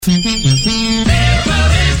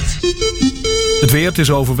Het weer is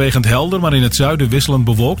overwegend helder, maar in het zuiden wisselend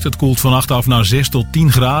bewolkt. Het koelt vannacht af naar 6 tot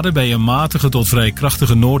 10 graden bij een matige tot vrij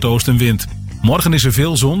krachtige noordoostenwind. Morgen is er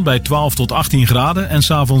veel zon bij 12 tot 18 graden en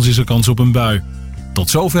 's avonds is er kans op een bui. Tot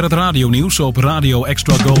zover het radionieuws op Radio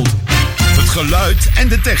Extra Gold. Het geluid en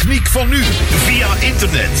de techniek van nu. Via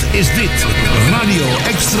internet is dit Radio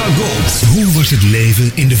Extra Gold. Hoe was het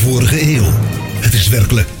leven in de vorige eeuw? Het is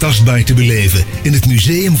werkelijk tastbaar te beleven in het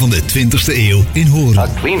museum van de 20e eeuw in Hoorn. A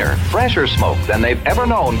cleaner, fresher smoke than they've ever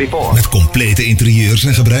known before. Met complete interieurs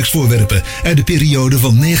en gebruiksvoorwerpen uit de periode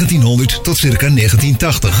van 1900 tot circa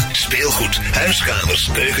 1980. Speelgoed, huiskamers,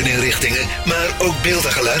 keukeninrichtingen, maar ook beeld-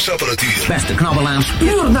 en geluidsapparatuur. Beste knabbelaars,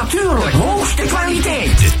 puur natuurlijk, hoogste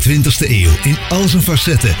kwaliteit. De 20e eeuw in al zijn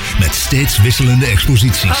facetten met steeds wisselende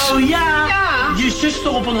exposities. Oh ja, je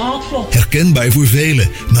zuster op een handvlot. Herkenbaar voor velen,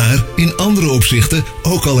 maar in andere opzichten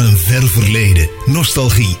ook al een ver verleden.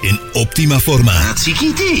 Nostalgie in optima forma.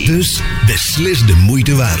 Dus beslist de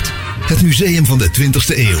moeite waard. Het museum van de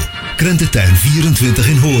 20e eeuw. Krententuin 24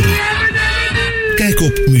 in Hoorn. Kijk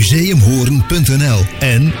op museumhoorn.nl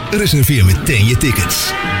en reserveer meteen je tickets.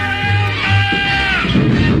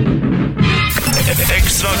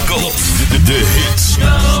 Extra Gold. De hits.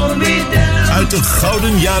 Uit de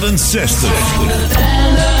gouden jaren 60.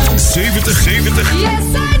 70. Yes, I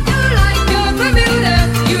do like your Bermuda.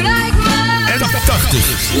 You like mine. En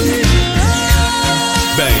 80.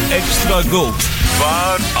 Bij Extra Gold.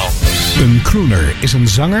 Waar anders? Een crooner is een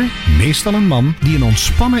zanger, meestal een man, die een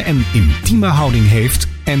ontspannen en intieme houding heeft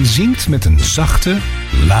en zingt met een zachte,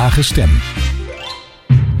 lage stem.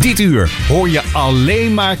 Dit uur hoor je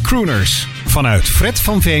alleen maar crooners. Vanuit Fred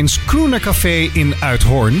van Veens Croonercafé in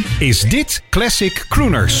Uithoorn is dit Classic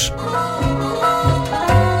Crooners.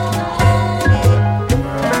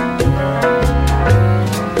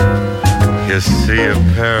 You see a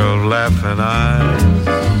pair of laughing eyes,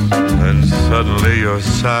 and suddenly you're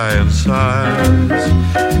sighing sighs.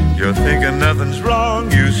 You're thinking nothing's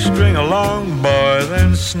wrong, you string along, boy,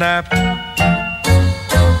 then snap.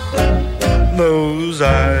 Those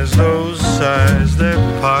eyes, those sighs,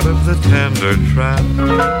 they're part of the tender trap.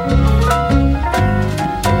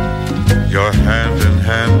 You're hand in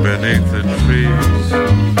hand beneath the trees,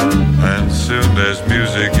 and soon there's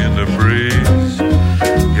music in the breeze.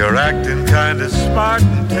 You're acting kinda smart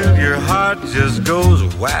until your heart just goes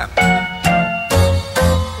whap.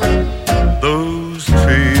 Those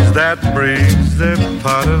trees, that breeze, they're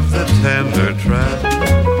part of the tender trap.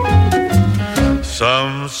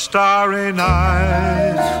 Some starry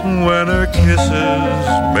night when her kisses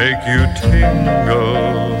make you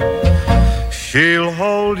tingle, she'll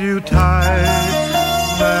hold you tight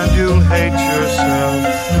and you'll hate yourself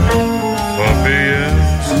for being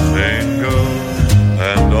single.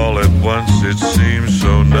 And all at once it seems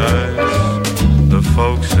so nice, the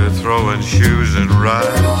folks are throwing shoes and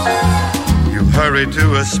rides. You hurry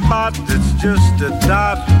to a spot that's just a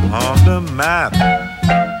dot on the map.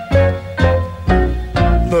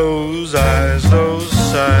 Those eyes, those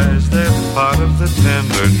sighs, they're part of the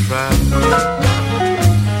tender trap.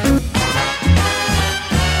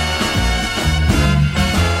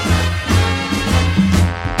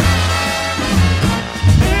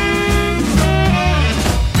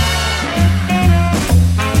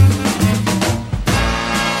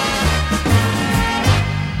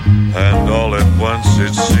 And all at once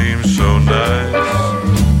it seems so nice,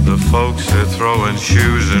 the folks are throwing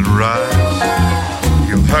shoes and rides.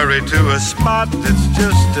 You hurry to a spot that's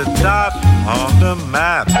just a dot on the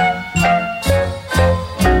map.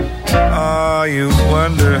 Ah, you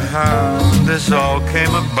wonder how this all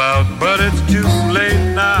came about, but it's too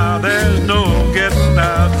late now, there's no getting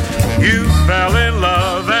out. You fell in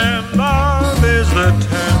love and love is the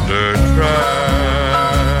tender trap.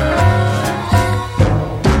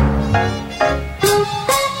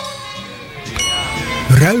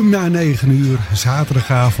 Ruim na 9 uur,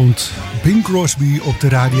 zaterdagavond, Bing Crosby op de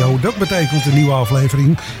radio. Dat betekent een nieuwe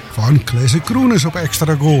aflevering van Classic Crooners op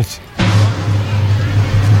Extra Gold.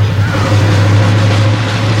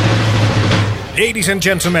 Ladies and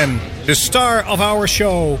gentlemen, the star of our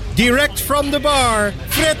show, direct from the bar,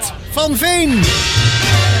 Fred van Veen.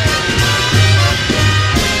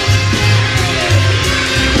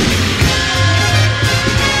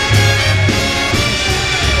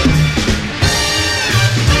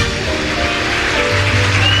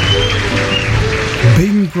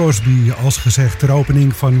 Bing Crosby, als gezegd, ter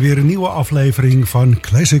opening van weer een nieuwe aflevering van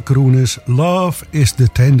Classic Crooners. Love is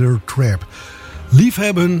the tender trap.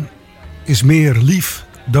 Liefhebben is meer lief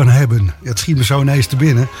dan hebben. Het schiet me zo ineens te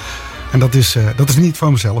binnen. En dat is niet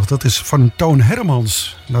van mezelf, dat is van Toon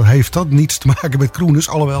Hermans. Nou heeft dat niets te maken met Crooners,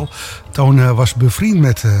 alhoewel Toon was bevriend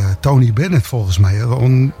met Tony Bennett volgens mij.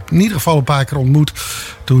 In ieder geval een paar keer ontmoet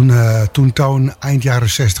toen Toon eind jaren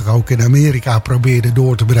 60 ook in Amerika probeerde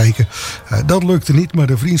door te breken. Dat lukte niet, maar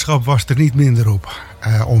de vriendschap was er niet minder op.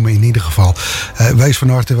 Om in ieder geval. Wees van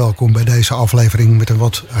harte welkom bij deze aflevering met een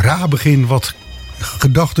wat raar begin, wat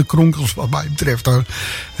gedachtenkronkels wat mij betreft.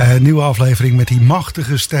 Nieuwe aflevering met die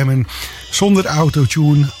machtige stemmen. Zonder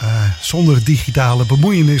autotune, zonder digitale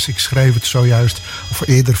bemoeienis. Ik schreef het zojuist, of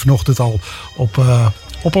eerder vanochtend al,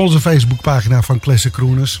 op onze Facebookpagina van Classic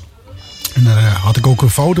Crooners. En daar had ik ook een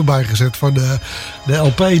foto bij gezet van de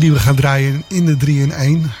LP die we gaan draaien in de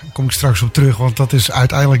 3-in-1. Daar kom ik straks op terug, want dat is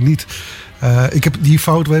uiteindelijk niet... Die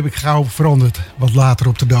foto heb ik gauw veranderd, wat later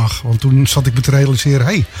op de dag. Want toen zat ik me te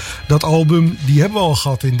realiseren, dat album, die hebben we al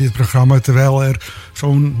gehad in dit programma. Terwijl er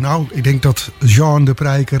ik denk dat Jean de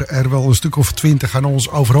Prijker er wel een stuk of 20 aan ons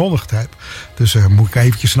overhandigd heeft. Dus moet ik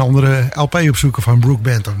eventjes een andere LP opzoeken van Brook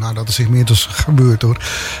Benton. Nou, dat is inmiddels gebeurd hoor.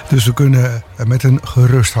 Dus we kunnen met een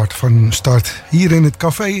gerust hart van start hier in het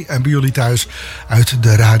café en bij jullie thuis uit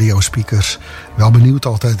de radiospeakers. Wel benieuwd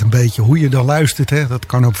altijd een beetje hoe je dan luistert. Hè? Dat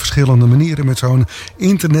kan op verschillende manieren met zo'n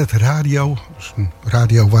internetradio. Dus een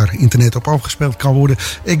radio waar internet op afgespeeld kan worden.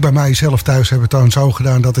 Ik bij mijzelf thuis heb het dan zo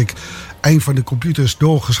gedaan dat ik een van de computers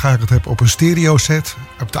doorgeschakeld heb op een stereo set.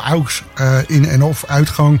 Op de AUX in- en of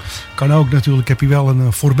uitgang. Kan ook natuurlijk, heb je wel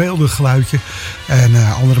een voorbeeldig geluidje. En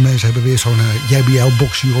andere mensen hebben weer zo'n JBL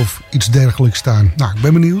boxje of iets dergelijks staan. Nou, ik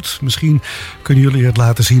ben benieuwd. Misschien kunnen jullie het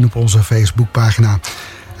laten zien op onze Facebookpagina.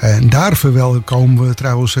 En daar verwelkomen we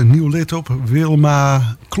trouwens een nieuw lid op.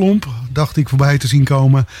 Wilma Klomp, dacht ik voorbij te zien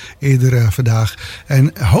komen eerder vandaag.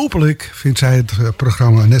 En hopelijk vindt zij het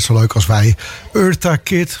programma net zo leuk als wij. Eartha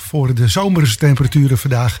Kitt voor de zomerse temperaturen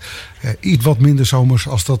vandaag. Iets wat minder zomers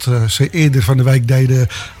als dat ze eerder van de week deden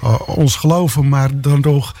ons geloven. Maar dan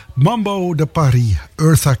nog Mambo de Paris,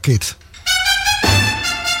 Eartha Kitt.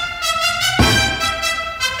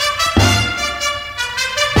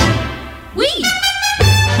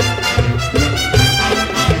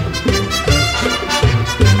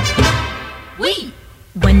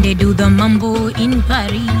 When they do the mambo in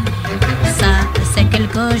Paris, ça c'est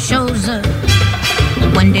quelque chose.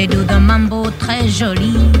 When they do the mambo très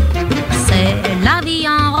joli, c'est la vie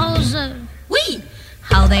en rose. Oui!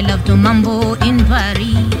 How they love to mambo in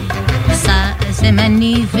Paris, ça c'est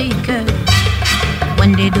magnifique.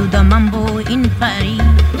 When they do the mambo in Paris,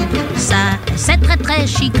 ça c'est très très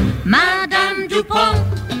chic. Madame Dupont,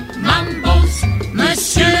 mambos,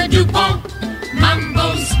 Monsieur Dupont,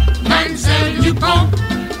 mambos, Mademoiselle Dupont,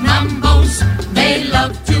 mambos, they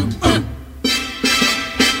love to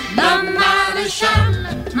Le Maréchal,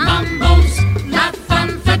 mambos, la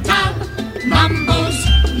femme fatale, mambos,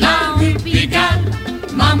 la rue Pigalle,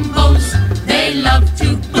 mambos, they love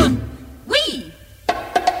to Oui!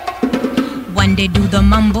 When they do the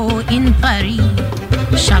mambo in Paris,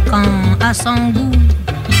 chacun a son goût.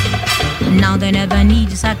 Now they never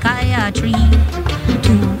need psychiatry.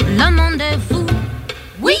 Tout le monde est fou.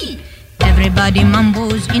 Oui! Everybody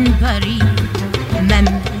mambos in Paris, même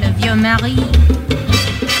le vieux mari.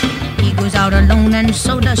 He goes out alone and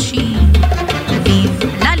so does she. Vive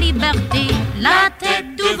la liberté, la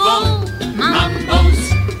tête de veau. Mambos,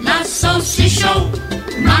 la saucichon.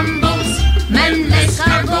 Mambos, même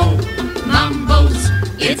l'escargot. Mambos,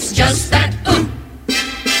 it's just that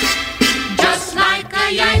just like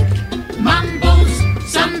a Yank. Mambos,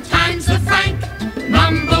 sometimes the Frank.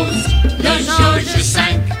 Mambos, le Georges V.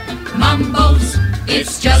 Mambos,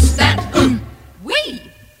 it's just that oui!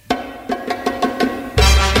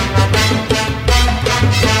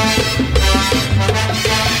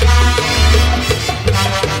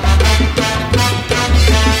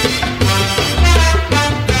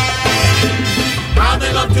 How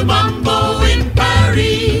they love to mambo in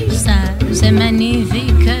Paris. Ça, c'est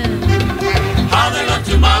magnifique. How they love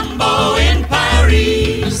to mambo in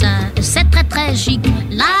Paris. Ça, c'est très très chic.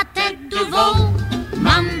 La tête de veau.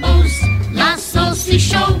 Mambos, la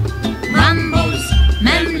saucichon, mambos,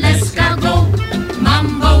 même l'escargot,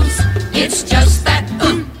 mambos, it's just that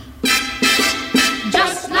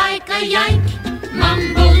just like a Yank,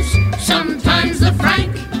 mambos, sometimes the Frank,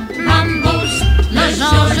 mambos, le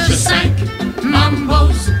Georges V,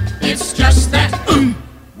 mambos, it's just that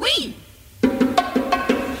oui!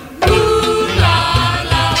 Ooh la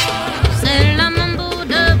la, c'est la mambo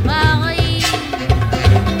de Paris.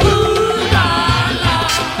 Ooh la la,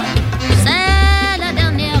 c'est la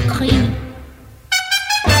dernière cri.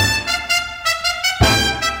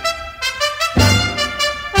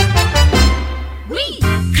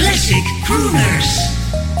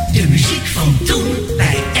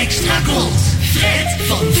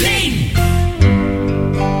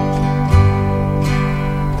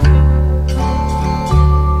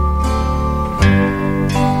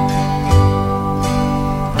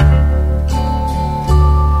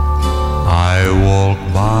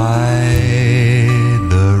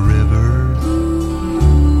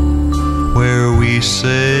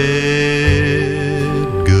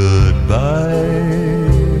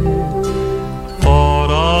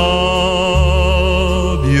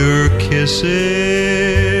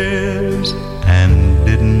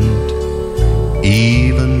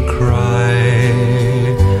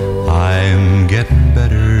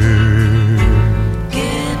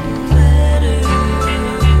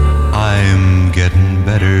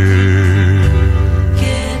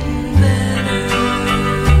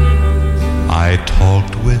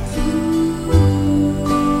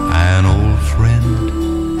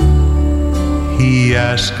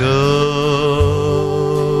 ask about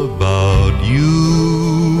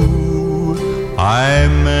you, I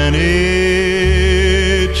managed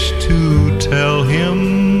to tell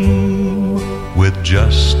him with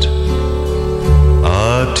just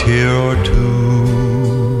a tear or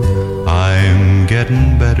two, I'm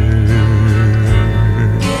getting better.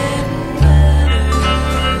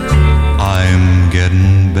 I'm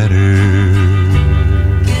getting better.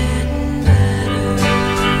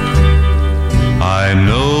 I know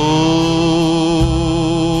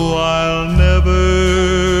I'll never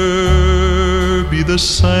be the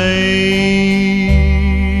same.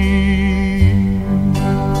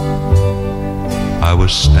 I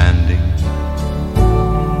was standing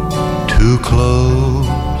too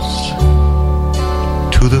close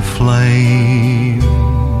to the flame,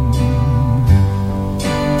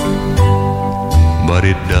 but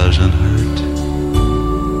it doesn't hurt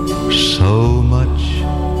so much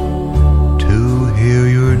to hear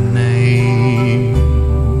your name.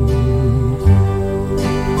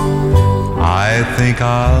 I think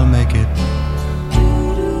I'll make it.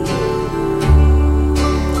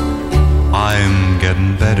 I'm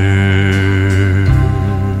getting better.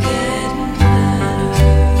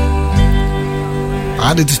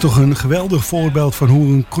 Dit is toch een geweldig voorbeeld van hoe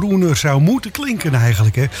een crooner zou moeten klinken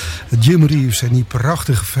eigenlijk. Hè? Jim Reeves en die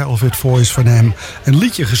prachtige velvet voice van hem. Een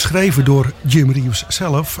liedje geschreven door Jim Reeves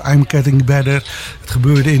zelf. I'm Getting Better. Het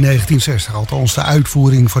gebeurde in 1960. Althans de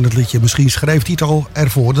uitvoering van het liedje. Misschien schreef hij het al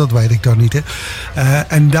ervoor. Dat weet ik dan niet. Hè?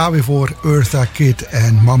 En daar weer voor Eartha Kitt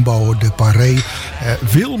en Mambo de Paré.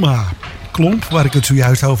 Wilma Klomp, waar ik het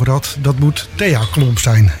zojuist over had. Dat moet Thea Klomp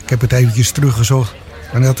zijn. Ik heb het eventjes teruggezocht.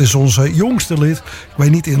 En dat is onze jongste lid. Ik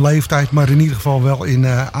weet niet in leeftijd, maar in ieder geval wel in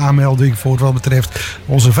aanmelding voor wat betreft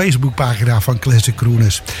onze Facebookpagina van Classic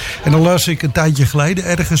Crooners. En dan las ik een tijdje geleden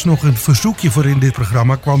ergens nog een verzoekje voor in dit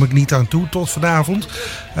programma. Kwam ik niet aan toe tot vanavond.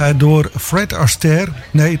 Door Fred Astaire.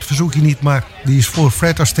 Nee, het verzoekje niet, maar die is voor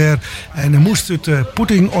Fred Astaire. En dan moest het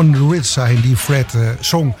Putting on the Ritz zijn, die Fred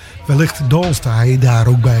zong. Wellicht danste hij daar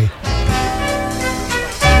ook bij.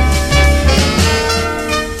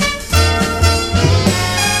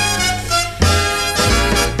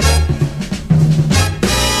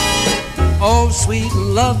 Oh, sweet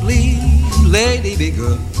and lovely lady, be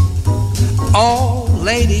good. Oh,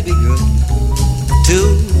 lady, be good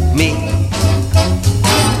to me.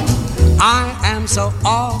 I am so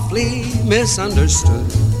awfully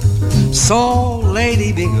misunderstood. So,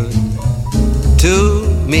 lady, be good to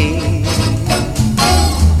me.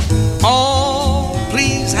 Oh,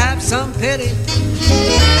 please have some pity.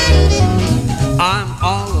 I'm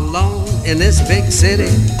all alone in this big city.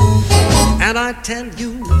 And I tell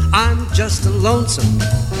you, I'm just a lonesome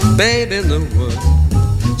babe in the wood.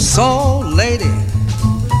 So, lady,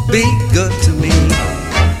 be good to me.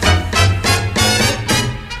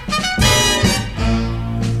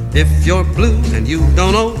 If you're blue and you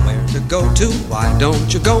don't know where to go to, why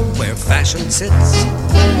don't you go where fashion sits?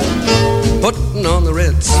 Putting on the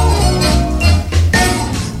Ritz.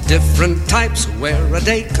 Different types wear a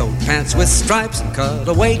day coat, pants with stripes and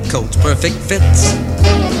cutaway coats, perfect fits.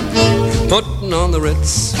 Putting on the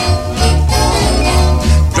Ritz.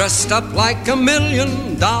 Dressed up like $1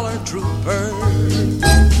 million trooper.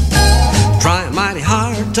 Trying mighty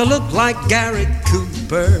hard to look like Gary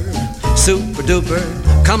Cooper. Super duper.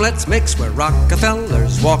 Come let's mix where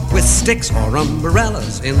Rockefellers walk with sticks or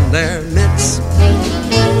umbrellas in their mitts.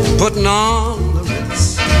 Putting on the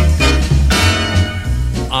Ritz.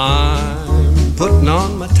 I'm putting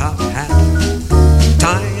on my top hat,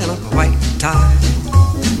 tying up my white tie,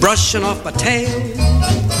 brushing off my tails.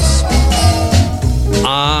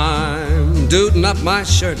 I'm duding up my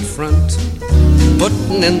shirt front,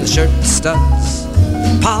 putting in the shirt studs,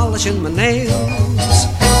 polishing my nails.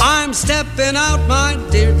 I'm stepping out, my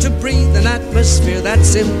dear, to breathe an atmosphere that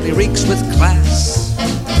simply reeks with class.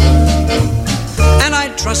 And I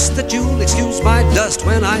trust that you'll excuse my dust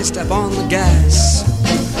when I step on the gas.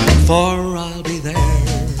 For I'll be there,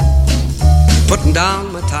 putting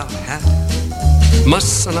down my top hat,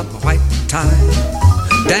 mussing up my white tie,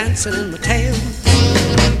 dancing in my tail.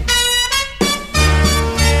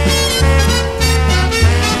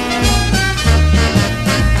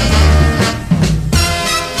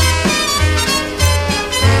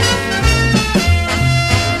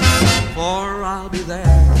 For I'll be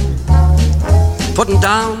there, putting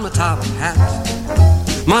down my top hat,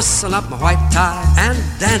 mussing up my white tie and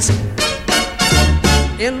dancing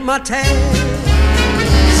in my tails.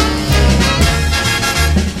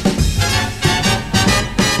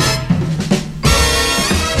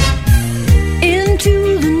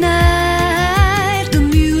 Into the night, the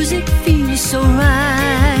music feels so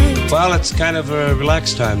right. Well, it's kind of a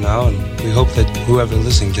relaxed time now, and we hope that whoever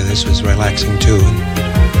listening to this was relaxing too. And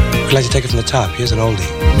we'd like to take it from the top. Here's an oldie.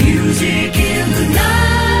 Music in the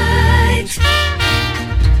night.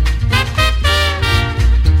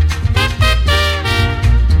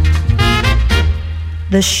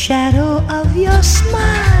 The shadow of your smile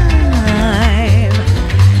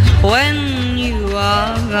when you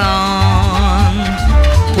are gone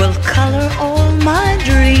will color all my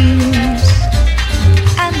dreams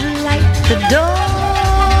and light the dawn.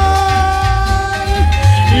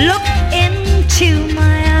 Look into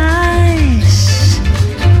my eyes,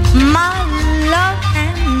 my love,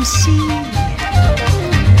 and see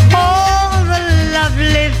all the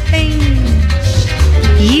lovely things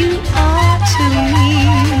you are to me.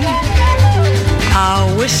 Our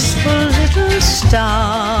wistful little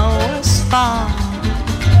star was far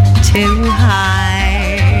too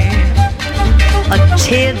high. A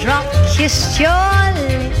teardrop kissed your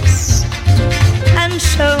lips, and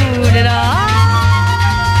so did I.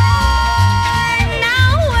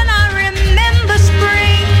 Now when I remember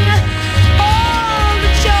spring, all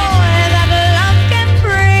the joy that love can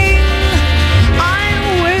bring, I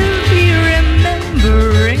will be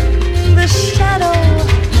remembering the shadow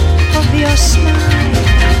of your smile.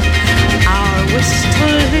 Our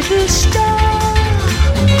wistful little star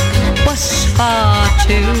was far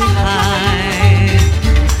too high.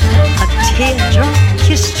 A teardrop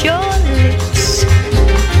kissed your lips,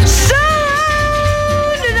 so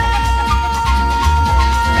did I.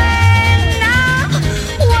 Now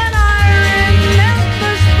when I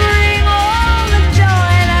remember spring, all the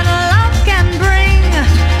joy that love can bring,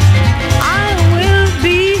 I will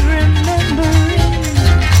be remembering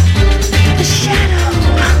the shadow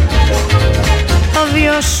of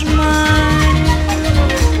your smile.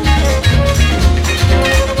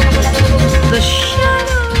 The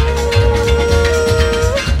shadow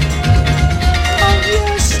of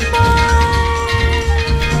your smile.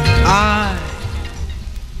 I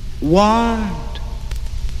want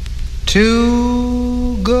to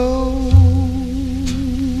go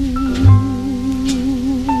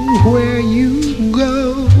where you go.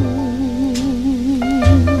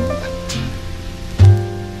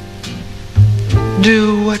 Do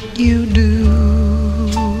what you do.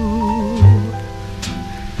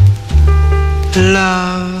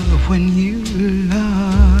 Love when you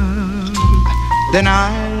love, then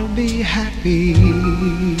I'll be happy.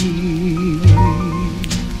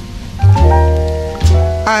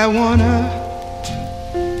 I wanna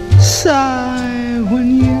sigh when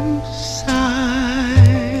you sigh,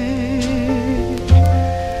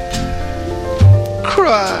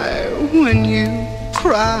 cry when you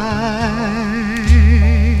cry,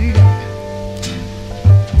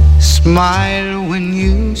 smile when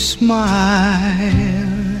you smile,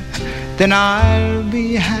 then I'll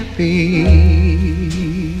be happy.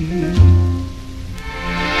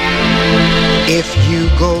 If you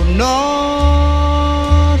go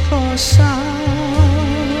north or south,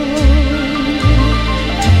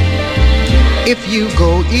 if you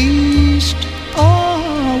go east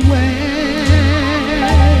or west,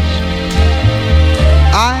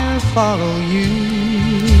 I'll follow you,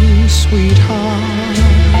 sweetheart,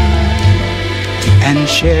 and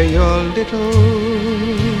share your little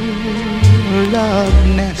love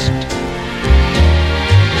nest.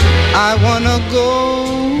 I wanna go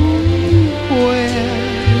where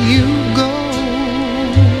you go.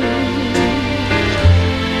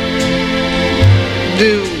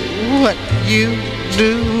 Do what you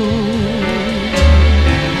do.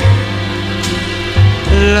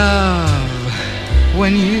 Love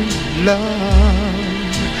when you love,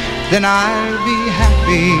 then I'll be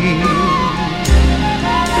happy.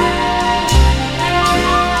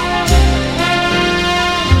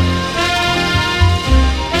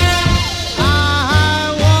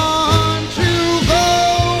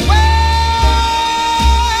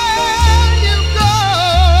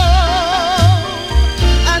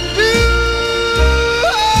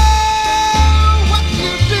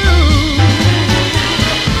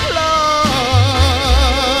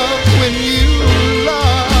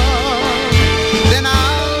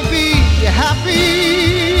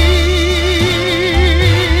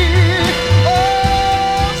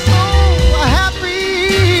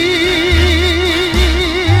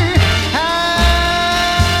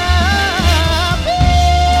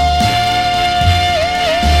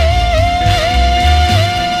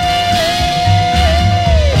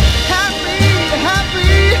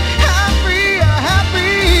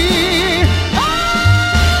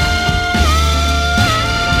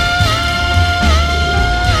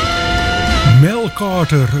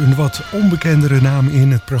 Carter, een wat onbekendere naam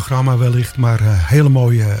in het programma wellicht, maar hele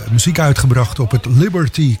mooie muziek uitgebracht op het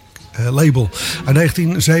Liberty label. Uit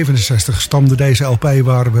 1967 stamde deze LP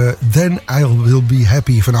waar we Then I Will Be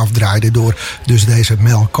Happy vanaf draaiden door dus deze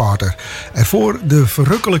Mel Carter. Ervoor de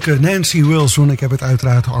verrukkelijke Nancy Wilson. Ik heb het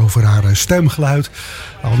uiteraard over haar stemgeluid.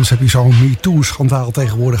 Anders heb je zo'n MeToo-schandaal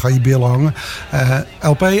tegenwoordig aan je billen hangen.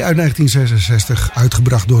 LP uit 1966,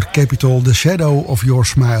 uitgebracht door Capitol, The Shadow of Your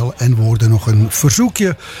Smile. En we hoorden nog een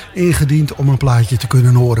verzoekje ingediend om een plaatje te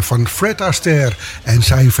kunnen horen van Fred Astaire en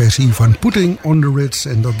zijn versie van Putting on the Ritz.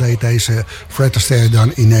 En dat deed deze Fred Astaire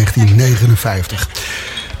dan in 1959.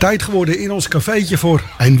 Tijd geworden in ons cafeetje voor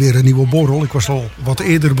en weer een nieuwe borrel. Ik was al wat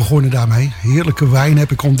eerder begonnen daarmee. Heerlijke wijn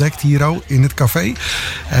heb ik ontdekt hier in het café.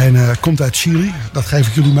 En komt uit Chili. Dat geef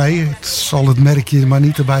ik jullie mee. Ik zal het merkje maar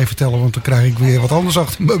niet erbij vertellen, want dan krijg ik weer wat anders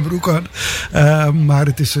achter mijn broek aan. Maar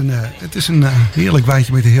het is een heerlijk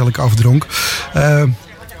wijntje met een heerlijke afdronk.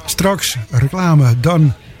 Straks reclame,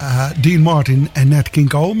 dan Dean Martin en Nat King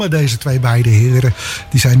Cole. Maar deze twee beide heren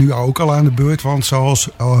die zijn nu ook al aan de beurt. Want zoals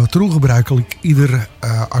gebruikelijk ieder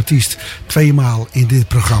artiest 2 maal in dit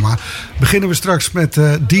programma. Beginnen we straks met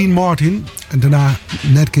Dean Martin. En daarna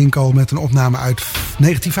Nat King Cole met een opname uit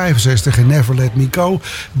 1965 en Never Let Me Go.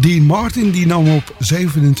 Dean Martin die nam op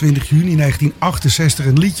 27 juni 1968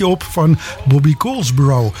 een liedje op van Bobby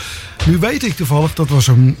Goldsboro. Nu weet ik toevallig, dat was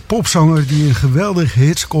een popzanger die een geweldige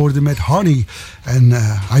hit scoorde met Honey. En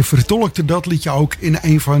hij vertolkte dat liedje ook in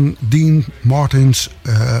een van Dean Martins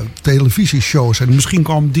televisieshows. En misschien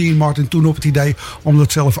kwam Dean Martin toen op het idee om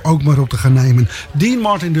dat zelf ook maar op te gaan nemen. Dean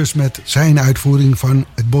Martin dus met zijn uitvoering van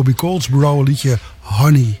het Bobby Goldsboro liedje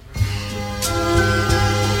Honey.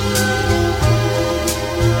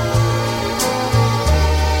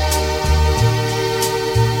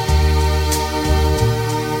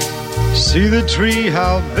 See the tree,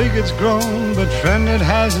 how big it's grown, but friend, it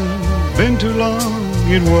hasn't been too long,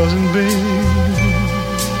 it wasn't big.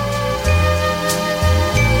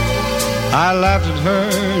 I laughed at her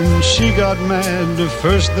and she got mad. The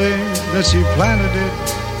first day that she planted it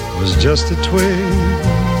was just a twig.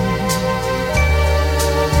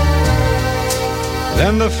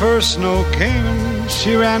 Then the first snow came and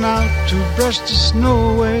she ran out to brush the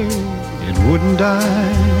snow away. It wouldn't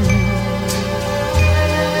die.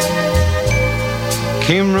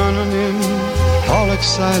 Came running in, all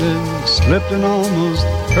excited, slipped and almost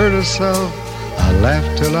hurt herself. I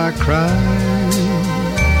laughed till I cried.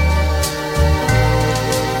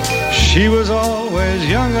 She was always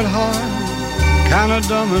young at heart, kinda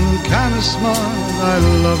dumb and kinda smart. I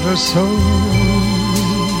loved her so.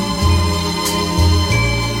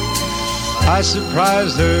 I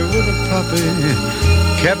surprised her with a puppy,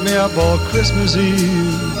 kept me up all Christmas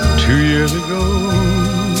Eve 2 years ago.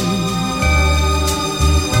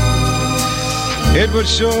 It would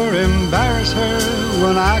sure embarrass her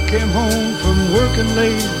when I came home from working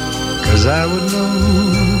late, 'cause I would know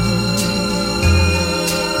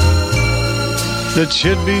that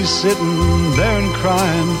she'd be sitting there and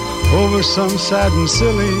crying over some sad and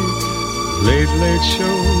silly late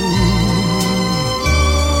show.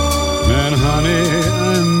 And honey,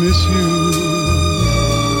 I miss you.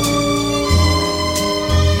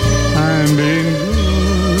 I'm being good.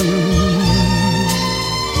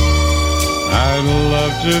 I'd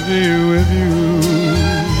love to be with you,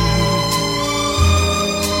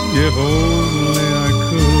 if only I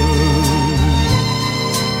could.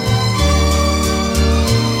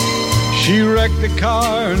 She wrecked the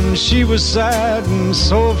car and she was sad and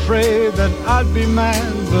so afraid that I'd be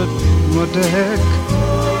mad, but what the heck.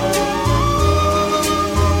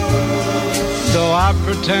 Though I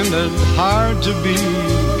pretended hard to be,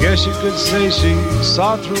 guess you could say she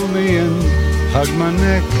saw through me and hugged my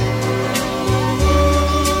neck.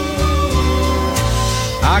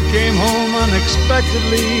 I came home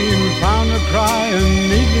unexpectedly and found her crying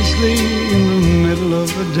needlessly in the middle of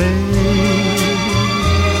the day.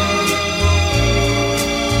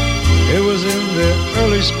 It was in the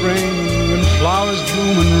early spring when flowers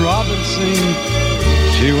bloom and robins sing.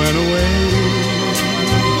 She went away.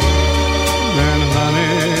 And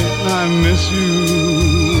honey, I miss you.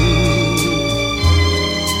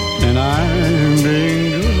 And I'm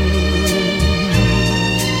being good.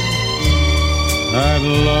 I'd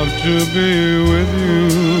love to be with you,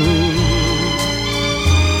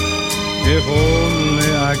 if only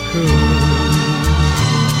I could.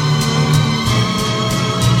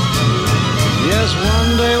 Yes,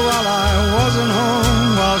 one day while I wasn't home,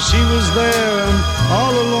 while she was there and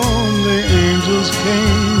all alone, the angels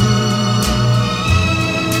came.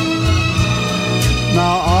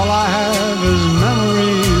 Now all I have is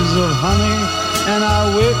memories of honey and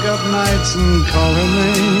I wake up nights and call her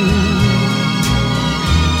name.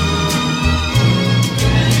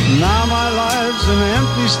 Now my life's an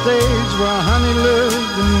empty stage where honey lived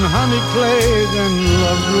and honey played and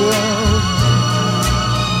love grew up.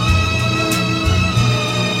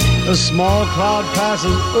 A small cloud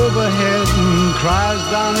passes overhead and cries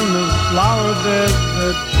down in the flower bed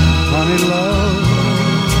that honey loved.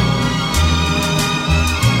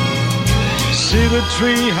 See the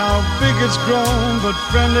tree, how big it's grown, but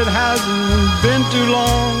friend, it hasn't been too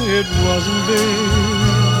long, it wasn't big.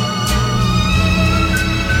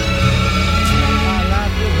 I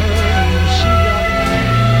laughed at her and she got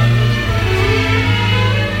mad.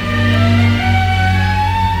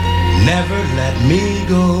 Never let me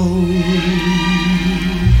go.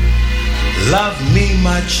 Love me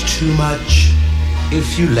much too much.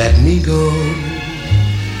 If you let me go,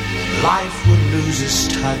 life would lose its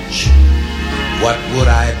touch. What would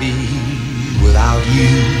I be without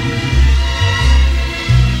you?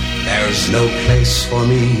 There's no place for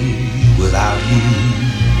me without you.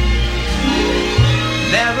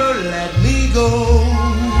 Never let me go.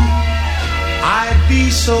 I'd be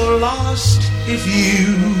so lost if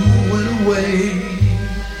you went away.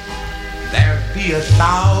 There'd be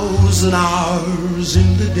 1,000 hours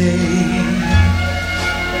in the day.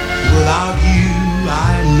 Without you,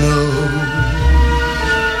 I know.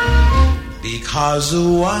 Because of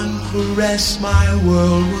one caress, my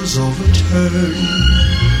world was overturned.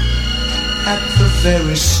 At the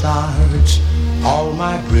very start, all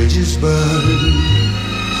my bridges burned.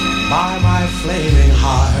 By my flaming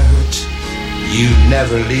heart, you'd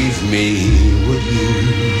never leave me, would you?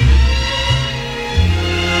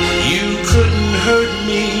 You couldn't hurt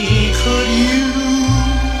me, could you?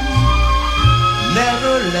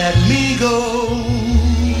 Never let me go.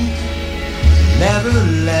 Never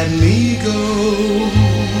let me go.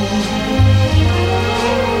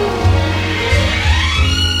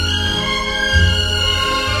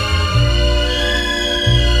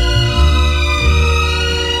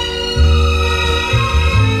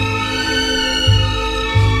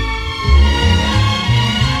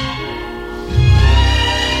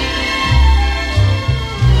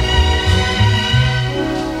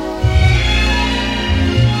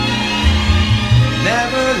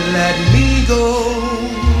 Never let me go.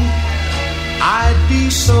 I'd be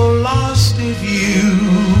so lost if you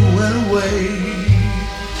went away.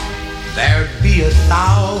 There'd be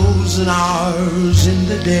 1,000 hours in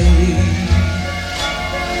the day.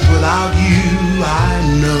 Without you, I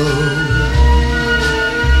know.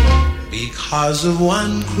 Because of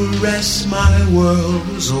one caress, my world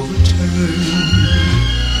was overturned.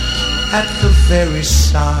 At the very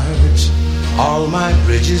start, all my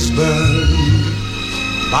bridges burned.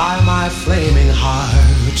 By my flaming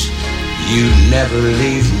heart, you'd never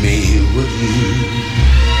leave me, would you?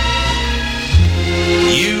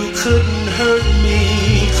 You couldn't hurt me,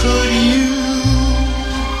 could you?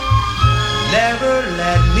 Never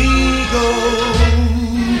let me go.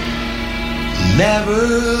 Never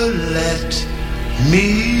let me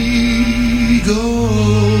go.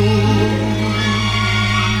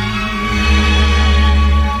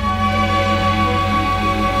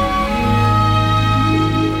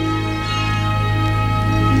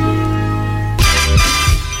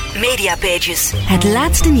 Mediapages. Het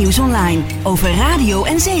laatste nieuws online over radio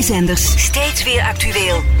en zeezenders. Steeds weer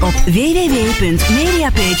actueel op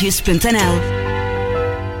www.mediapages.nl.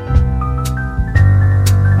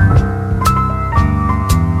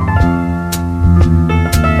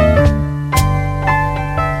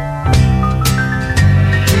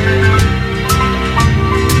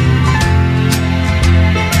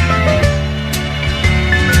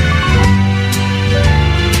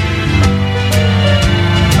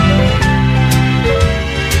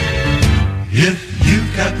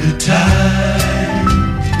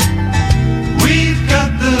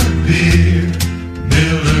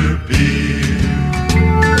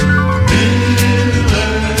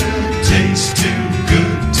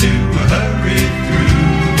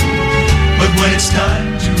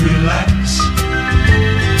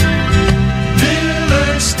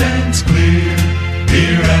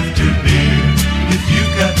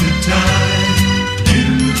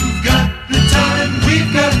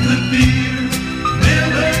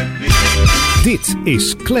 Dit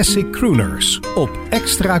is Classic Crooners op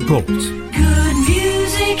Extra Gold. Good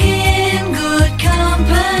music in good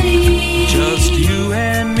company. Just you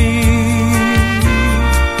and me.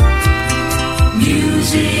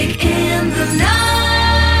 Music in the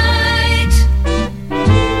night.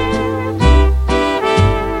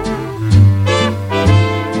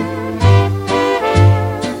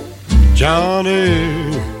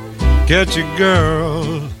 Johnny, get get your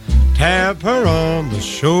girl, tap her on the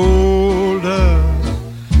shoulder,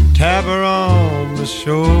 tap her on the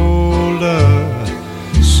shoulder,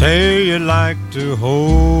 say you'd like to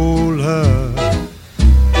hold her.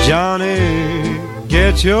 Johnny,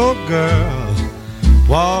 get your girl,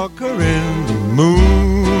 walk her in the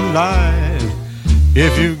moonlight.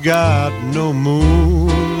 If you've got no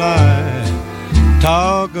moonlight,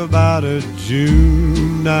 talk about a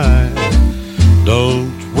June night.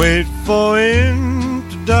 Don't wait for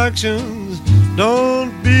introductions,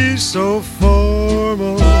 don't be so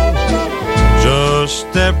formal. Just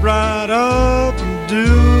step right up and do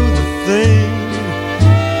the thing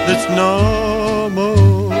that's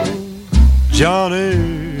normal.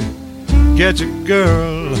 Johnny, get your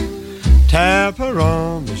girl, tap her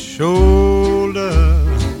on the shoulder,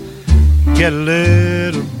 get a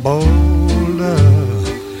little bolder,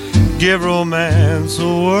 give romance a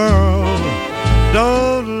whirl.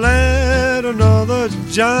 Don't let another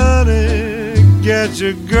Johnny get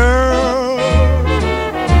your girl.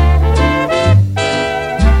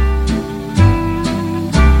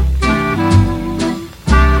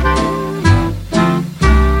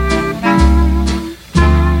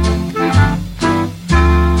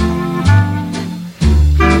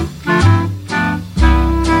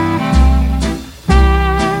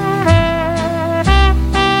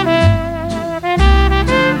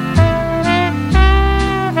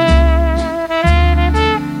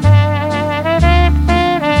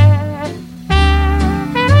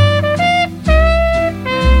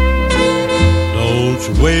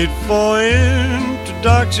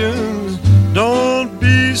 Don't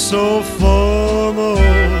be so formal.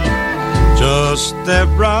 Just step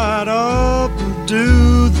right up and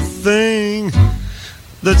do the thing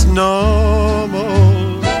that's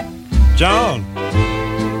normal. John,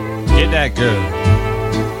 get that girl,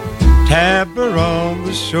 tap her on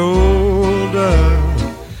the shoulder,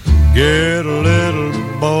 get a little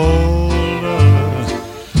bolder,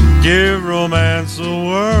 give romance a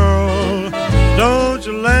whirl. Don't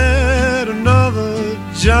you let another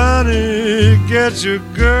Johnny get your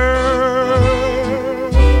girl.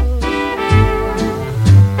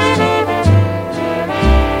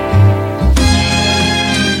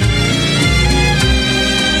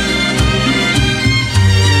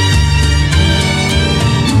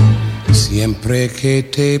 Siempre que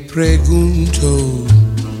te pregunto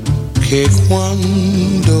que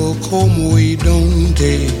cuándo, cómo y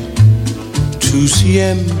dónde, tú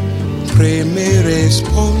siempre me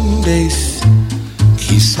respondes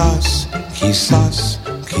quizás, quizás,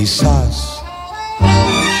 quizás.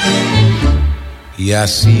 Y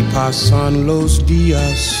así pasan los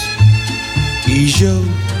días y yo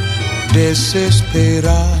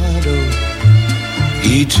desesperado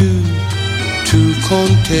y tú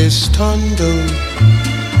contestando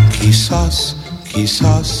quizás,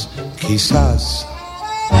 quizás, quizás.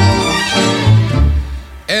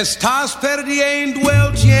 Estás perdiendo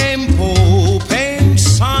el tiempo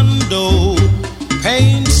pensando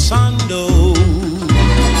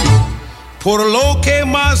por lo que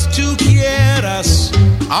más tú quieras.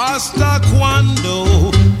 ¿Hasta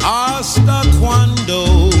cuándo? ¿Hasta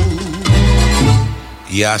cuándo?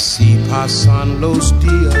 Y así pasan los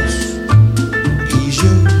días y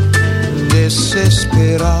yo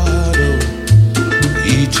desesperado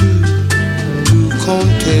y tú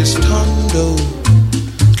contestando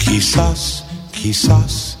quizás,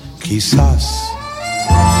 quizás, quizás.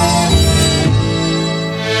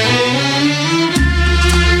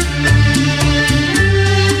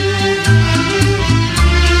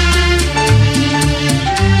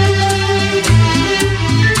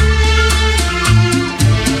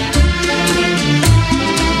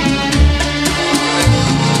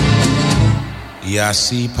 Y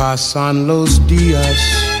así pasan los días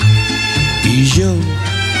y yo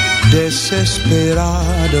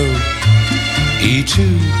desesperado y tú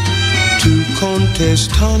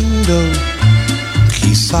contestando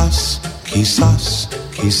quizás, quizás,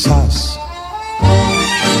 quizás.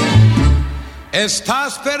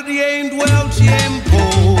 Estás perdiendo el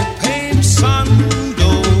tiempo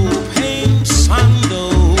pensando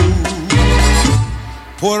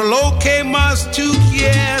por lo que más tú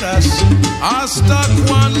quieras. ¿Hasta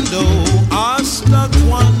cuándo? ¿Hasta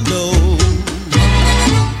cuándo?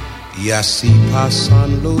 Y así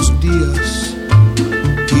pasan los días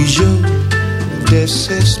y yo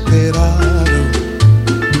desesperado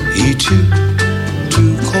y tú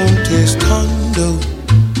contestando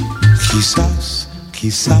quizás,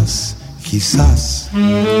 quizás, quizás,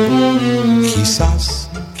 quizás,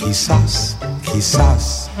 quizás,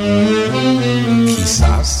 quizás,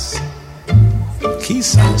 quizás,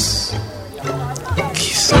 quizás,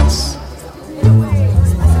 quizás,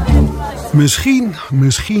 Misschien.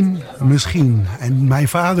 En mijn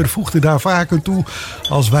vader voegde daar vaak aan toe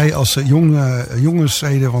als wij als jongens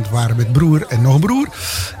zeiden, want we waren met broer en nog een broer.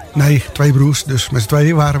 Nee, 2 broers. Dus met z'n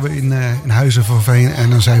tweeën waren we in Huizen van Veen. En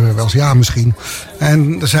dan zeiden we wel eens ja, misschien.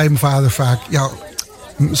 En dan zei mijn vader vaak, ja,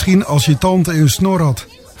 misschien als je tante een snor had.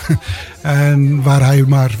 En waar hij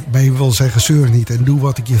maar mee wil zeggen, zeur niet en doe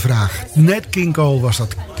wat ik je vraag. Nat King Cole was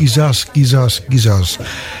dat. Kizas.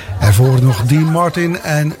 En voor nog Dean Martin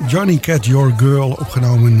en Johnny Cat Your Girl,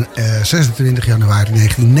 opgenomen 26 januari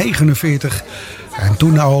 1949. En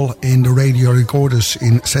toen al in de Radio Recorders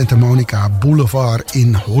in Santa Monica Boulevard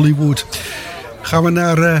in Hollywood. Gaan we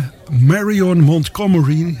naar Marion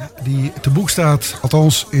Montgomery, die te boek staat,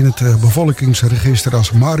 althans in het bevolkingsregister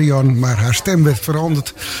als Marion, maar haar stem werd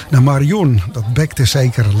veranderd naar Marion. Dat bekte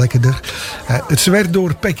zeker lekkerder. Ze werd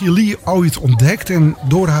door Peggy Lee ooit ontdekt en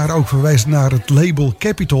door haar ook verwezen naar het label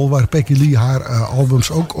Capitol, waar Peggy Lee haar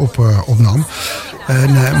albums ook opnam.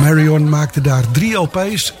 En Marion maakte daar 3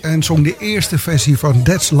 LP's en zong de eerste versie van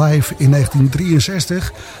That's Life in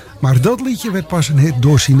 1963. Maar dat liedje werd pas een hit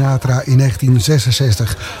door Sinatra in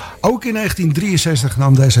 1966. Ook in 1963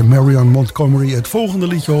 nam deze Marion Montgomery het volgende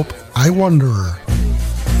liedje op, I Wonder.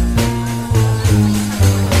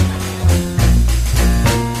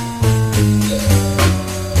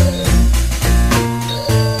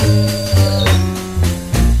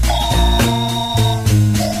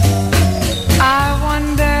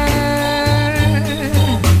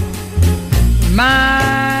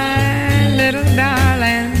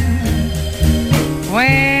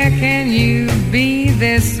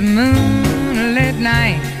 This moonlit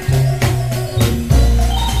night,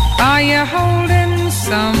 are you holding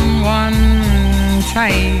someone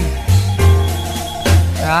tight?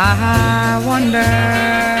 I wonder.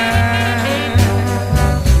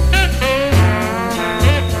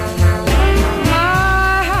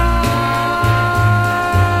 My heart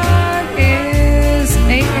is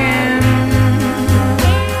aching.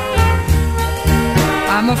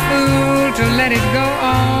 I'm a fool to let it go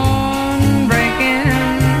on.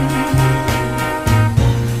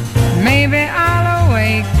 Maybe I'll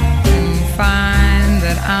awake and find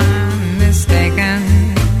that I'm mistaken.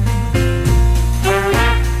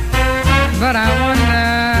 But I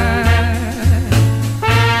wonder,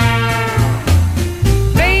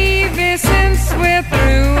 baby, since we're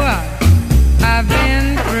through, I've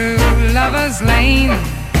been through Lover's Lane.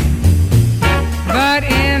 But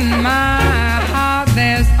in my heart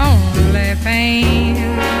there's only pain.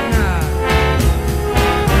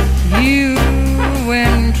 You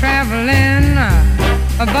went traveling,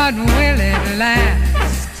 but will it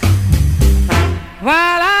last?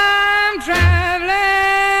 While I'm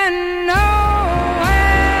traveling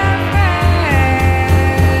nowhere fast,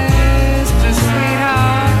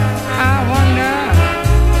 sweetheart, I wonder,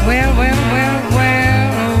 well,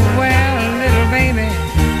 little baby,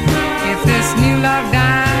 if this new love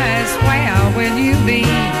dies, where will you be?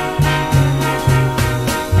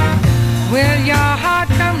 Will your heart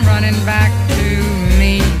come running back to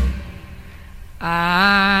me?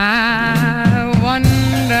 I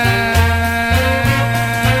wonder.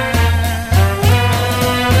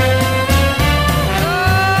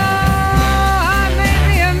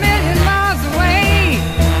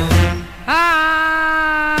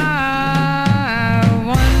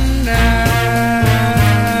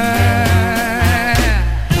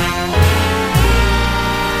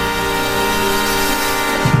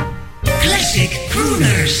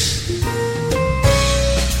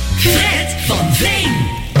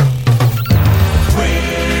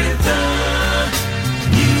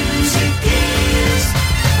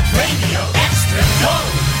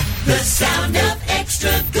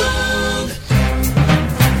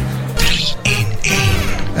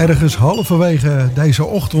 Ergens halverwege deze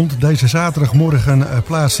ochtend, deze zaterdagmorgen,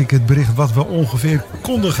 plaatste ik het bericht wat we ongeveer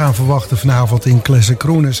konden gaan verwachten vanavond in Classic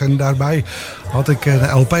Crooners. En daarbij had ik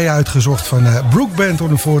een LP uitgezocht van Brook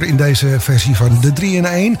Benton voor in deze versie van de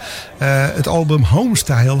 3-in-1. Het album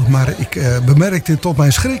Homestyle. Maar ik bemerkte tot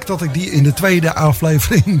mijn schrik dat ik die in de tweede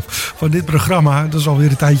aflevering van dit programma, dat is alweer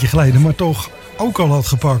een tijdje geleden, maar toch ook al had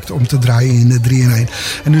gepakt om te draaien in de 3-in-1.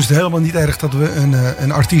 En dus is het helemaal niet erg dat we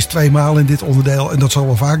een artiest 2 maal in dit onderdeel, en dat zal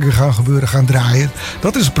wel vaker gaan gebeuren, gaan draaien.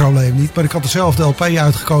 Dat is het probleem niet. Maar ik had dezelfde LP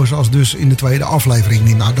uitgekozen als dus in de tweede aflevering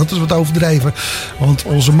niet. Nou, dat is wat overdreven. Want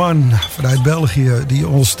onze man vanuit België, die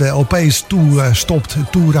ons de LP's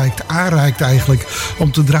aanreikt eigenlijk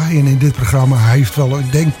om te draaien in dit programma. Hij heeft wel,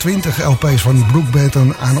 ik denk, 20 LP's van Brook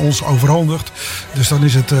Benton aan ons overhandigd. Dus dan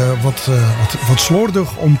is het wat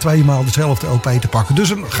slordig om 2 maal dezelfde LP te pakken.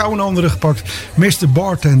 Dus gauw een andere gepakt. Mr.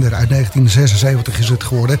 Bartender uit 1976 is het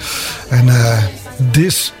geworden. En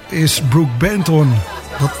This is Brook Benton.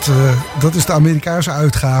 Dat is de Amerikaanse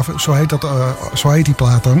uitgave, zo heet die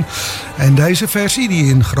plaat dan. En deze versie die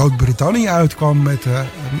in Groot-Brittannië uitkwam,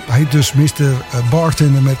 heet dus Mr.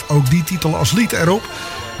 Bartender met ook die titel als lied erop.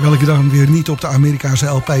 Welke dan weer niet op de Amerikaanse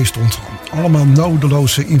LP stond. Allemaal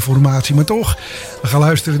nodeloze informatie, maar toch. We gaan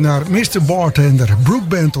luisteren naar Mr. Bartender, Brook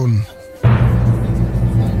Benton.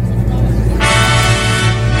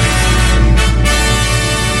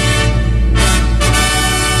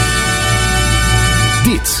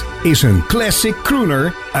 Dit is een classic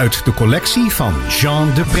crooner uit de collectie van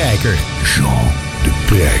Jean de Prijker. Jean de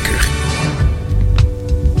Prijker.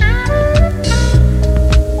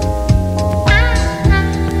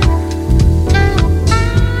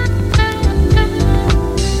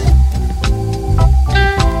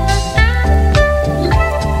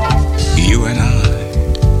 You and I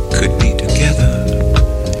could be together,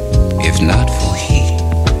 if not for he,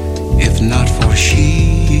 if not for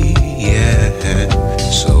she, yeah.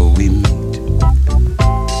 So we meet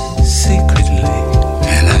secretly,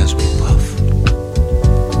 and as we puff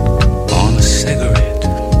on a cigarette,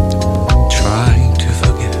 trying to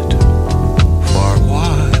forget for a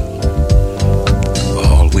while,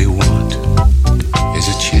 all we want is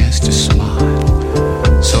a chance to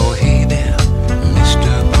smile. So hey there,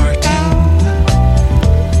 Mr. Bartender,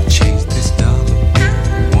 change this dollar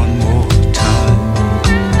one more time.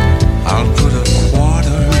 I'll put a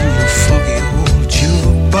quarter in your funky old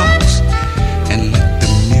jukebox and let the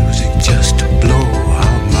music just blow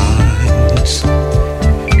our minds.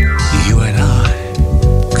 You and I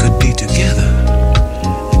could be together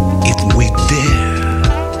if we dare.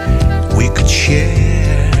 We could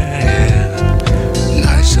share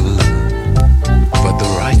nights of love, but the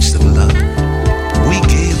rights of love we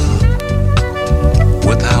gave up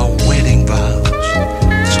with our wedding vows.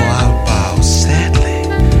 So I'll bow sadly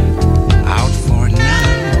out for now.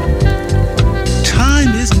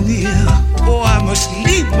 Time is near, oh I must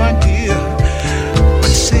leave my dear.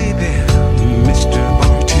 But say there, Mr.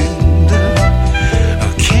 Bartender,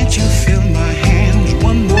 can't you feel my hands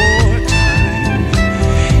one more time?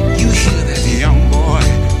 You hear that young boy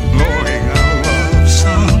blowing our love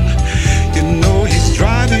song? You know he's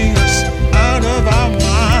driving us out of our minds.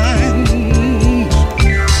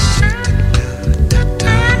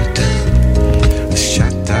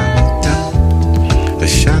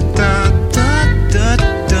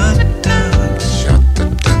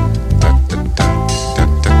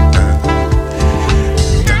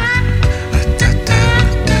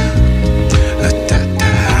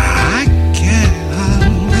 I can't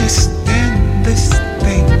understand this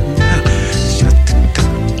thing.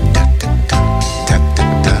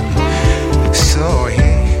 So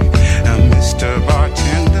hey, Mr.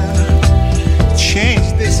 Bartender, change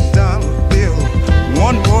this dollar bill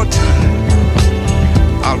one more time.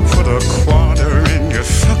 I'll put a quarter in your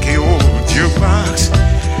funky old jukebox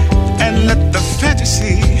and let the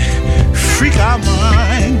fantasy freak our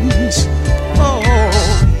minds. Oh,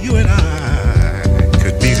 you and I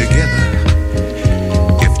could be together,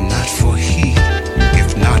 if not for he,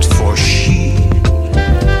 if not for she.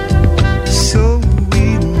 So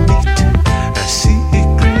we meet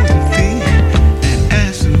secretly, and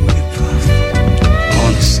as we puff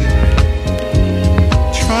on a cigarette,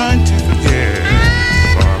 trying to forget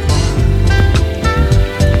for a while.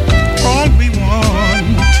 All we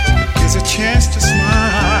want is a chance to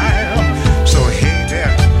smile. So hey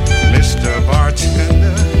there, Mr.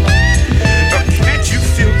 Bartender, can't you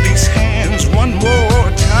feel these hands one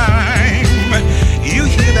more time? You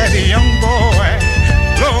hear that young boy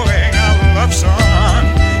blowing our love song?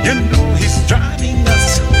 You know he's driving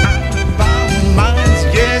us out of our minds.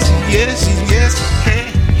 Yes, yes, yes. Hey,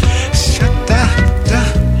 shut up,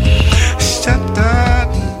 shut up, shut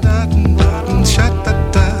up, shut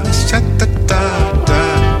up.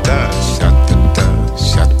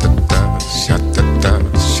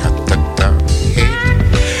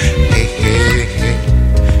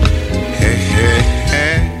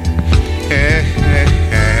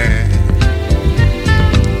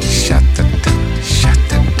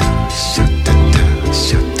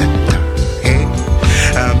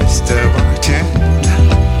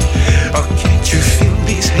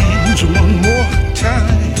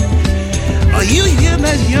 You hear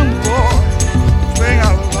that young boy playing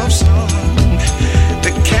our love song?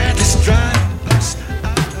 The cat is driving us.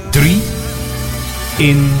 3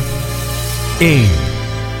 in 1.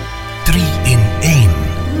 3 in 1.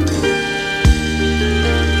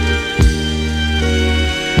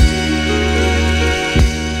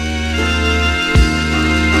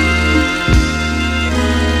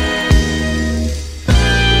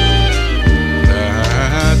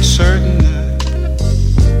 That certain night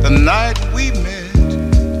night we met,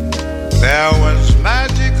 there was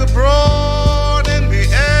magic abroad in the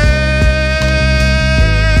air.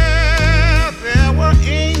 There were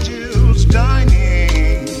angels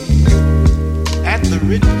dining at the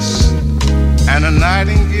Ritz, and a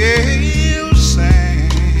nightingale sang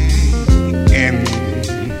in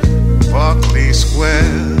Berkeley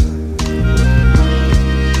Square.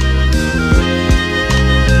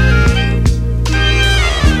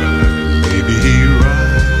 Maybe you're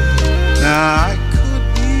right, now I could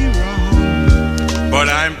be wrong, but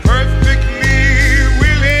I'm perfectly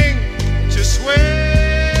willing to swear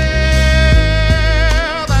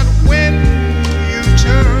that when you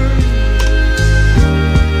turn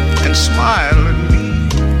and smile at me,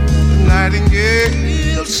 the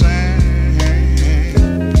nightingale sang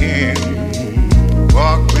in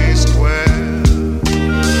Berkeley Square.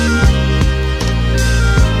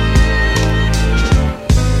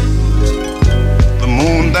 The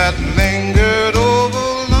moon that lingered over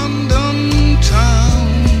London town,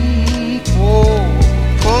 poor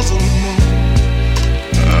puzzled moon,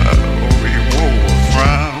 he wore a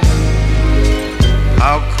frown.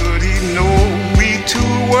 How could he know we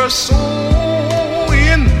two were so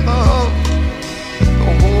in love?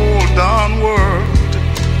 The whole darn world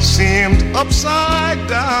seemed upside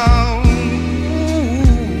down.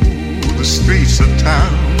 The streets of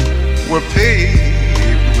town were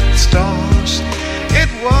paved with stars.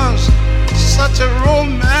 It was such a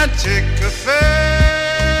romantic affair.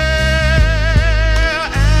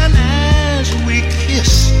 And as we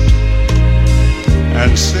kissed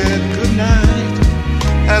and said goodnight,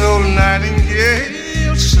 that old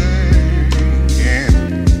nightingale sang in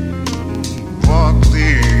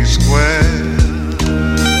Berkeley Square.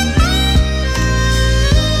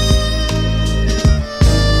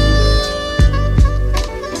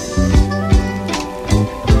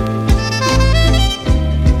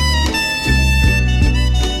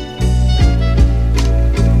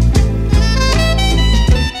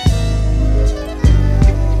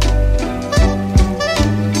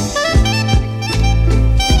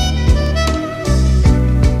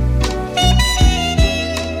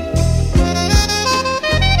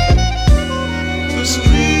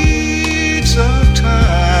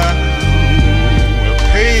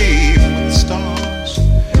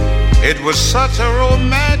 It was such a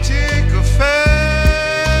romantic affair.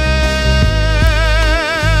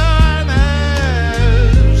 And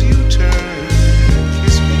as you turned and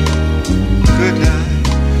kissed me goodnight,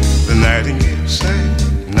 the nightingale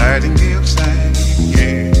sang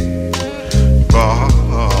in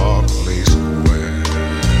Berkeley Square.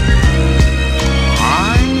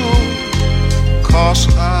 I know, 'cause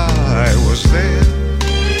I was there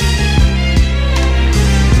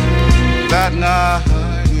that night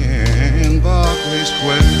in Berkeley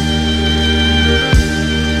Square.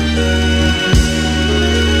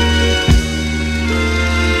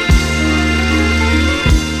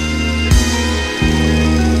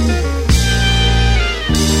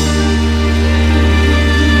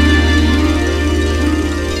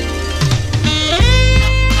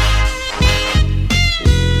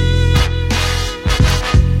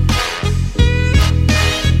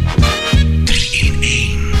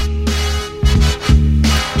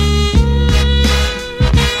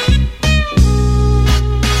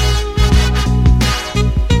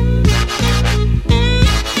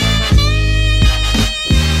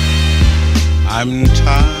 I'm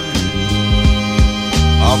tired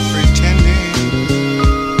of pretending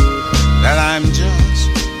that I'm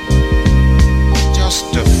just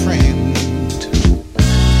a friend.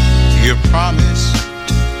 You promised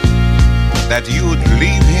that you'd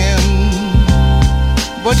leave him,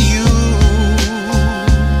 but you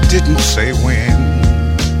didn't say when,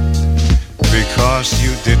 because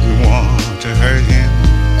you didn't want to hurt him.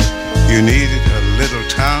 You needed a little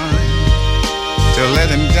time to let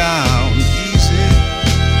him down easy,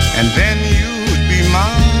 and then you'd be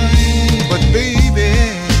mine. But baby,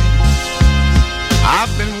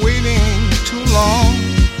 I've been waiting too long,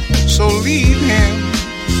 so leave him.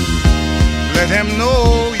 Let him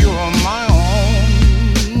know you're my own.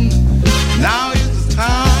 Now is the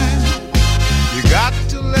time. You got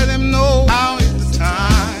to let him know. Now is the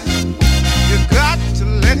time. You got to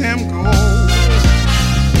let him go.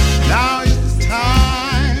 Now is the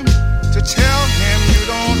time to tell him you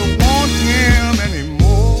don't want him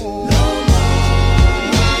anymore. No more.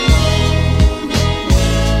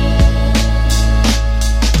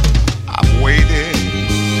 I've waited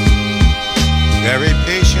very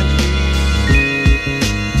patiently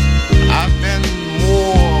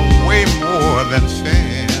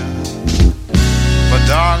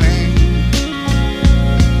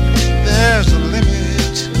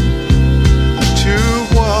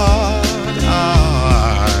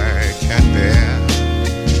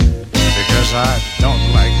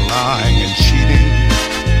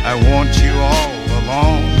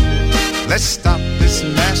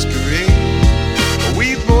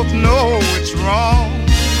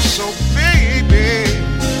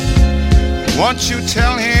Once you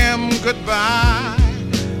tell him goodbye,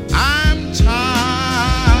 I'm tired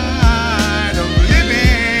of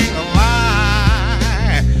living a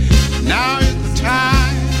lie. Now is the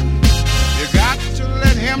time, you got to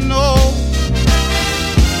let him know.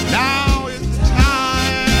 Now is the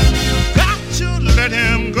time, you got to let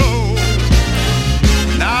him go.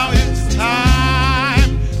 Now is the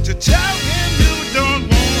time to tell him you don't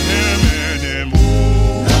want him anymore.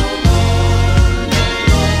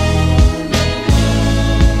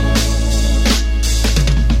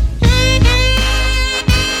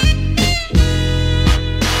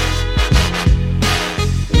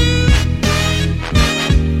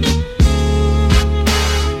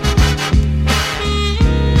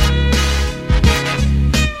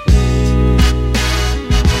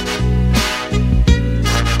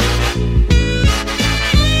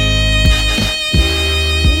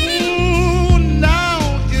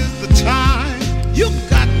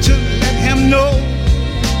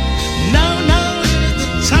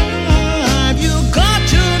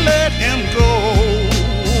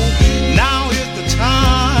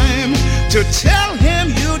 To tell him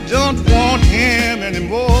you don't want him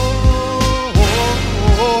anymore.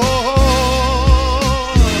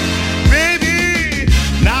 Baby,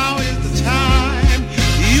 now is the time,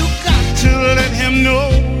 you got to let him know.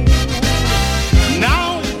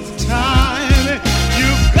 Now is the time, you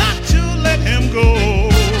got to let him go.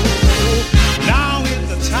 Now is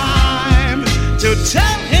the time to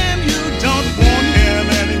tell him you don't want him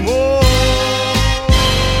anymore.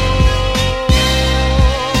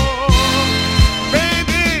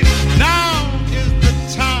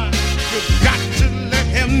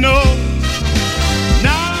 No,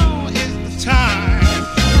 now is the time.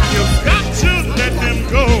 You've got to let him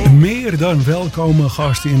go. Meer dan welkome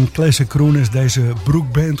gast in Classic Crooners, deze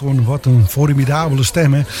Brook Benton. Wat een formidabele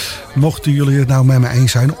stem, hè? Mochten jullie het nou met me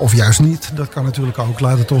eens zijn, of juist niet, dat kan natuurlijk ook.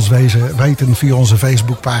 Laat het ons weten via onze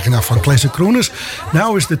Facebookpagina van Classic Crooners.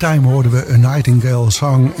 Now is the time hoorden we A Nightingale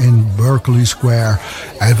Song in Berkeley Square.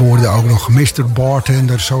 En we hoorden ook nog Mr.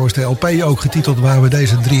 Bartender, zo is de LP ook getiteld, waar we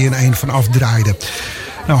deze 3-in-1 van afdraaiden.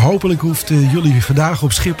 Nou, hopelijk hoeft jullie vandaag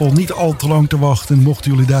op Schiphol niet al te lang te wachten.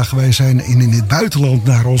 Mochten jullie daar geweest zijn en in het buitenland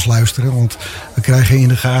naar ons luisteren. Want we krijgen in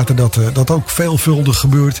de gaten dat dat ook veelvuldig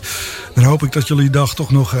gebeurt. Dan hoop ik dat jullie dag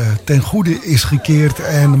toch nog ten goede is gekeerd.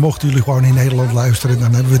 En mochten jullie gewoon in Nederland luisteren,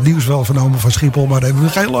 dan hebben we het nieuws wel vernomen van Schiphol. Maar daar hebben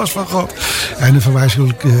we geen last van gehad. En dan verwijs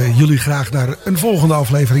ik jullie graag naar een volgende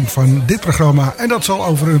aflevering van dit programma. En dat zal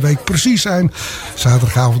over een week precies zijn.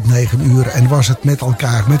 Zaterdagavond 9 uur. En was het met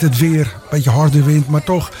elkaar, met het weer, een beetje harde wind, maar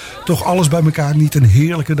toch alles bij elkaar niet een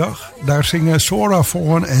heerlijke dag. Daar zingen Sora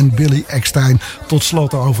Vaughan en Billy Eckstein tot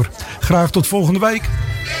slot over. Graag tot volgende week.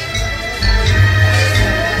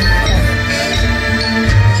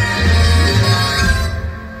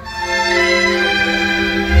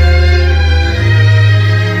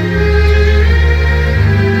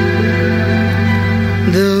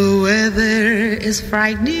 The weather is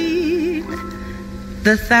frightening,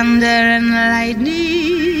 the thunder and lightning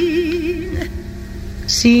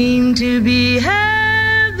seem to be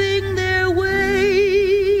having their way.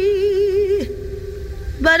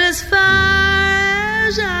 But as far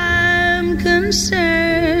as I'm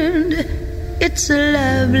concerned, it's a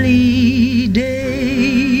lovely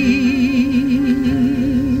day.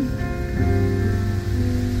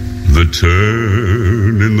 The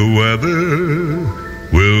turn in the weather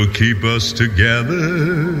will keep us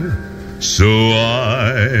together, so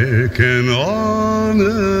I can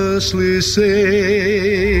honestly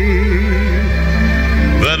say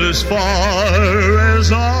that as far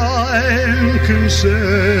as I'm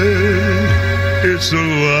concerned, it's a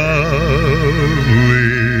lovely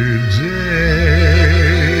day.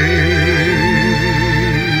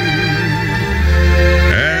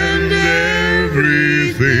 And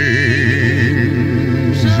everything's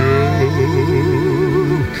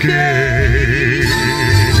okay.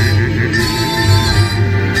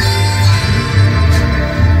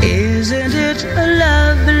 Isn't it a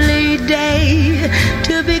lovely day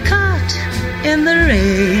to be caught in the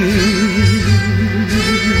rain?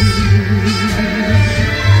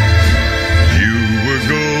 You were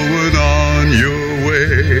going on your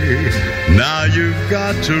way, now you've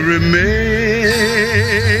got to remain.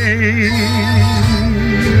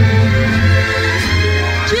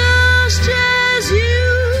 Just as you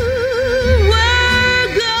were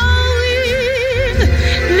going,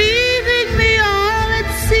 leaving me all at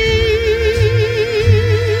sea.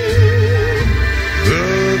 The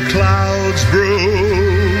clouds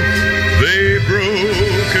broke, they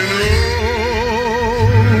broke, and oh,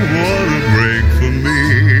 what a break for me.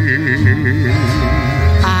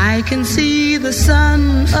 I can see the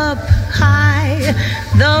sun up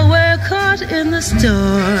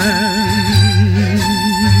storm.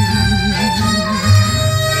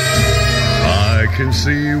 I can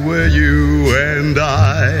see where you and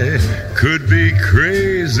I could be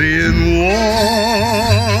crazy and warm.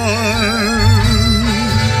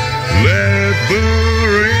 Let the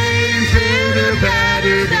rain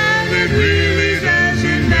pitter-patter down. It really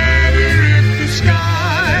doesn't matter if the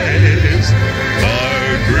skies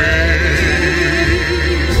are gray.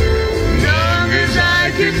 Long as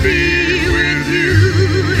I can be with you,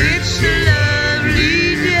 it's a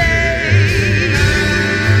lovely day.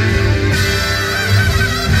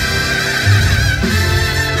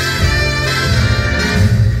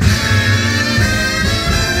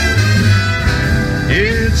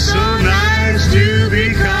 It's so nice to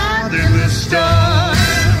be caught in the storm.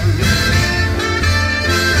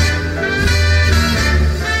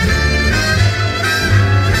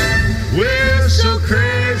 We're so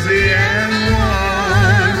crazy and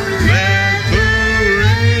warm. Let the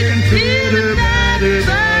rain pitter-patter,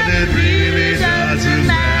 but it really doesn't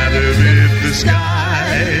matter if the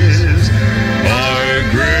skies are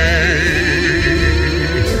gray.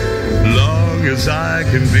 Long as I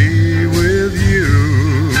can be with you.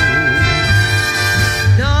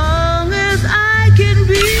 Long as I can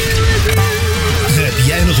be with you. Heb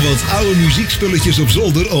jij nog wat oude muziekspulletjes op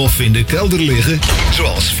zolder of in de kelder liggen?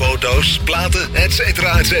 Zoals foto's, platen,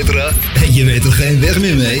 etcetera, etcetera. En je weet er geen weg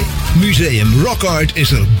meer mee? Museum Rock Art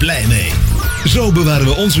is er blij mee. Zo bewaren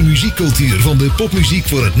we onze muziekcultuur van de popmuziek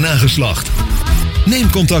voor het nageslacht. Neem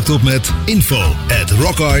contact op met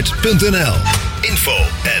info@rockart.nl.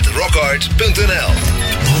 info@rockart.nl.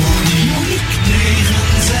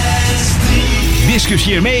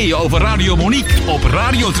 Discussieer mee over Radio Monique op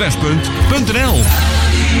radiotrefpunt.nl.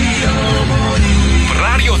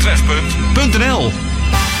 Radiotrefpunt.nl.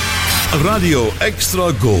 Radio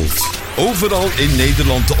Extra Gold. Overal in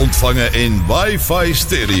Nederland te ontvangen in wifi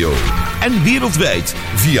stereo. En wereldwijd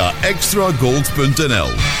via extragold.nl.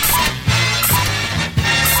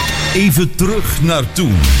 Even terug naar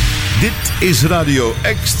toen. Dit is Radio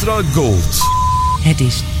Extra Gold. Het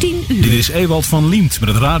is 10 uur. Dit is Ewald van Liemt met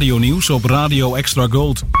het radionieuws op Radio Extra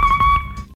Gold.